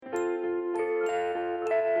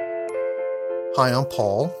Hi, I'm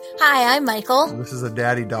Paul. Hi, I'm Michael. This is a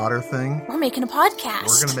daddy-daughter thing. We're making a podcast.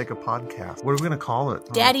 We're going to make a podcast. What are we going to call it?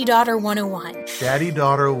 Daddy-Daughter 101.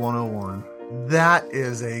 Daddy-Daughter 101. That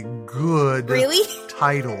is a good Really?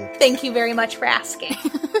 title. Thank you very much for asking.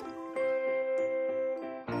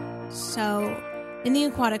 So, in the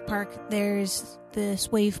aquatic park, there's this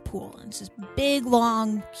wave pool. It's this big,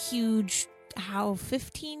 long, huge,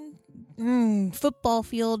 15 football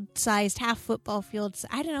field sized, half football field.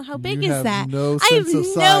 I don't know, how big is that? I have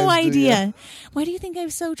no idea. Why do you think I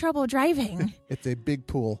have so trouble driving? It's a big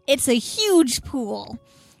pool. It's a huge pool.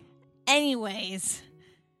 Anyways,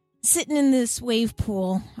 sitting in this wave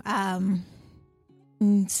pool,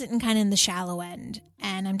 sitting kind of in the shallow end,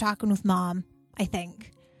 and I'm talking with Mom, I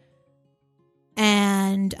think.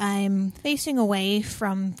 And I'm facing away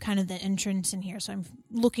from kind of the entrance in here, so I'm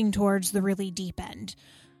looking towards the really deep end.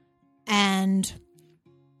 And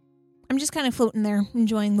I'm just kind of floating there,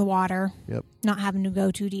 enjoying the water. Yep. Not having to go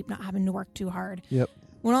too deep, not having to work too hard. Yep.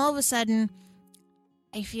 When all of a sudden,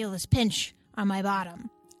 I feel this pinch on my bottom,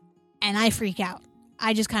 and I freak out.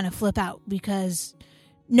 I just kind of flip out because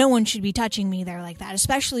no one should be touching me there like that,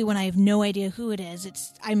 especially when I have no idea who it is.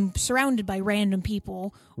 I'm surrounded by random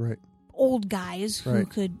people, right? Old guys who right.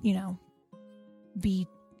 could, be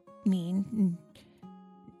mean and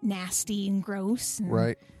nasty and gross. And,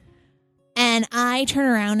 right. And I turn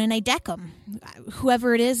around and I deck them.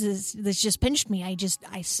 Whoever it is that's just pinched me, I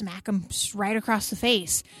smack them right across the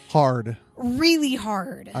face. Hard. Really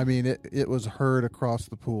hard. I mean, it was heard across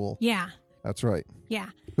the pool. Yeah. That's right. Yeah.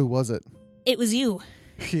 Who was it? It was you.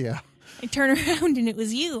 Yeah. I turn around and it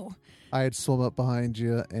was you. I had swum up behind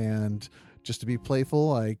you, and just to be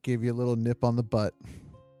playful, I gave you a little nip on the butt.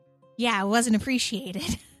 Yeah, it wasn't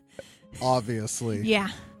appreciated. Obviously. Yeah.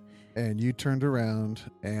 And you turned around,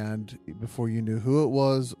 and before you knew who it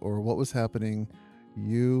was or what was happening,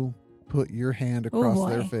 you put your hand across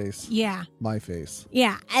their face. Yeah. My face.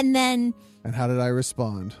 Yeah. And then... And how did I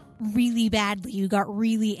respond? Really badly. You got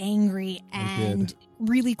really angry and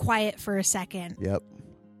really quiet for a second. Yep.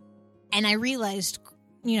 And I realized,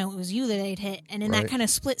 it was you that I'd hit. And in that kind of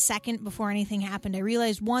split second before anything happened, I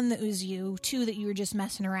realized, one, that it was you. Two, that you were just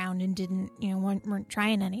messing around and didn't, weren't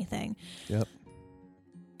trying anything. Yep.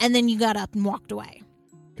 And then you got up and walked away.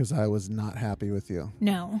 Because I was not happy with you.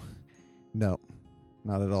 No. No,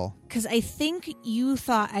 not at all. Because I think you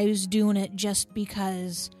thought I was doing it just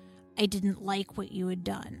because I didn't like what you had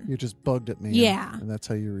done. You just bugged at me. Yeah. And that's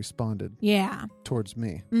how you responded. Yeah. Towards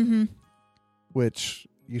me. Mm-hmm. Which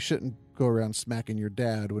you shouldn't go around smacking your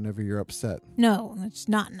dad whenever you're upset. No, that's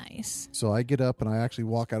not nice. So I get up and I actually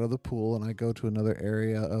walk out of the pool and I go to another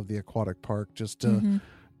area of the aquatic park just to...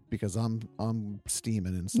 because I'm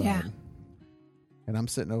steaming inside. Yeah. And I'm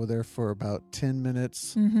sitting over there for about 10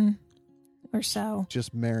 minutes or so.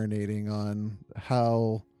 Just marinating on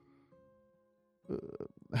how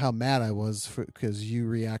mad I was because you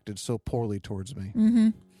reacted so poorly towards me. Mm-hmm.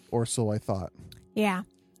 Or so I thought. Yeah.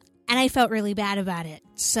 And I felt really bad about it.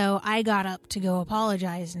 So I got up to go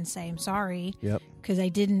apologize and say I'm sorry. Yep. Because I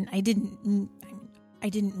didn't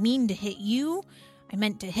mean to hit you. I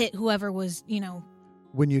meant to hit whoever was,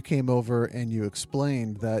 When you came over and you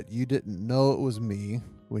explained that you didn't know it was me,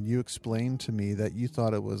 when you explained to me that you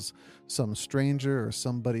thought it was some stranger or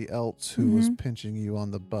somebody else who was pinching you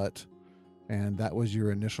on the butt, and that was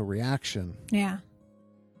your initial reaction. Yeah.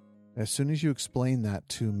 As soon as you explained that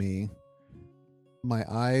to me, my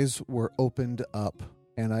eyes were opened up,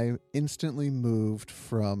 and I instantly moved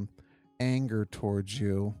from anger towards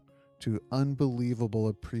you to unbelievable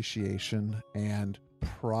appreciation and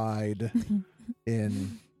pride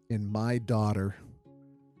in my daughter,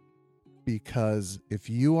 because if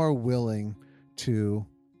you are willing to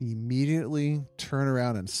immediately turn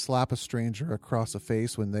around and slap a stranger across the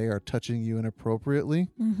face when they are touching you inappropriately,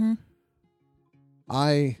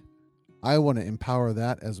 I want to empower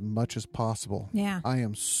that as much as possible. Yeah. I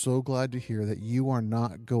am so glad to hear that you are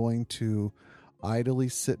not going to idly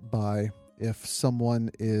sit by if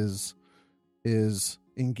someone is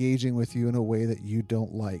engaging with you in a way that you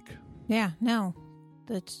don't like. Yeah, no.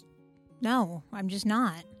 I'm just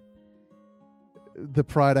not. The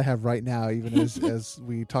pride I have right now, even as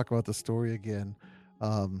we talk about the story again,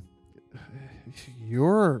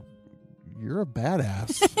 you're a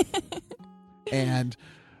badass. And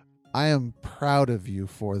I am proud of you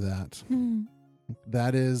for that.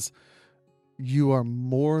 That is, you are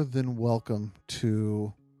more than welcome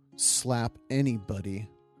to slap anybody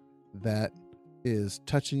that is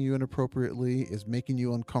touching you inappropriately, is making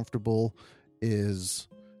you uncomfortable, is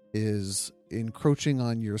encroaching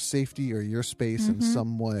on your safety or your space in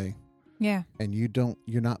some way. Yeah. And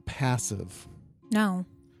you're not passive. No.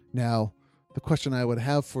 Now, The question I would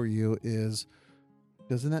have for you is,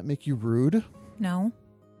 doesn't that make you rude? No,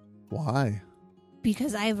 Why?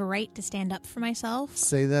 because I have a right to stand up for myself.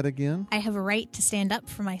 Say that again. I have a right to stand up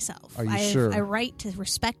for myself. Are you I have sure? a right to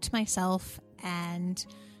respect myself, and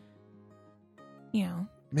I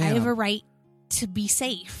Man, have a right to be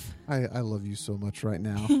safe. I love you so much right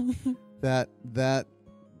now. that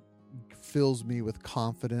fills me with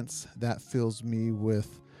confidence. That fills me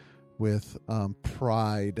with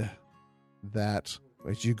pride. That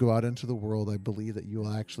as you go out into the world, I believe that you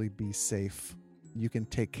will actually be safe. You can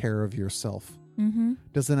take care of yourself. Mm-hmm.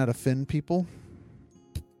 Doesn't that offend people?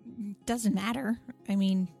 Doesn't matter. I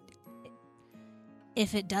mean,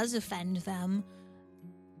 if it does offend them,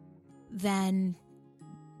 then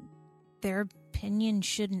their opinion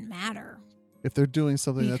shouldn't matter. If they're doing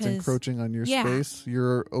something that's Because- encroaching on your yeah. space,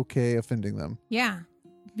 you're okay offending them. Yeah,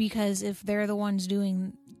 because if they're the ones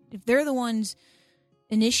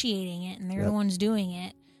initiating it and they're Yep. the ones doing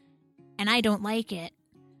it, and I don't like it,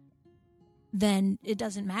 then it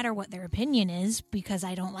doesn't matter what their opinion is because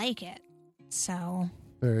I don't like it. So,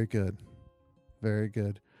 Very good. Very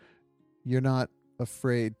good. You're not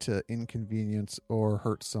afraid to inconvenience or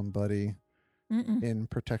hurt somebody in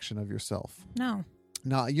protection of yourself. no.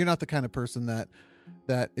 No, you're not the kind of person that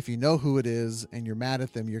if you know who it is and you're mad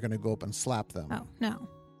at them, you're going to go up and slap them. Oh, no.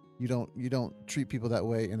 You don't treat people that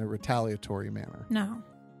way in a retaliatory manner. No.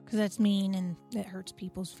 Because that's mean and it hurts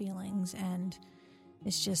people's feelings, and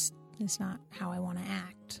it's not how I want to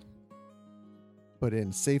act. But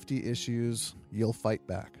in safety issues, you'll fight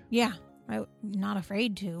back. Yeah, I'm not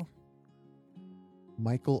afraid to.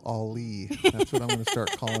 Michael Ali. That's what I'm going to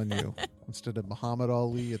start calling you. Instead of Muhammad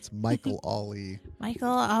Ali, it's Michael Ali. Michael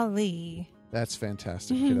Ali. That's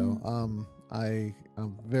fantastic, kiddo.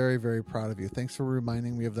 I'm very, very proud of you. Thanks for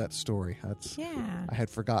reminding me of that story. Yeah. I had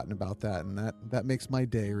forgotten about that, and that makes my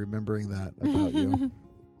day remembering that about you.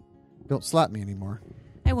 Don't slap me anymore,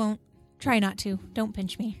 I won't. Try not to. Don't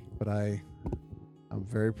pinch me. but I'm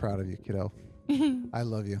very proud of you, kiddo. I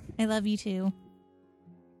love you. I love you too.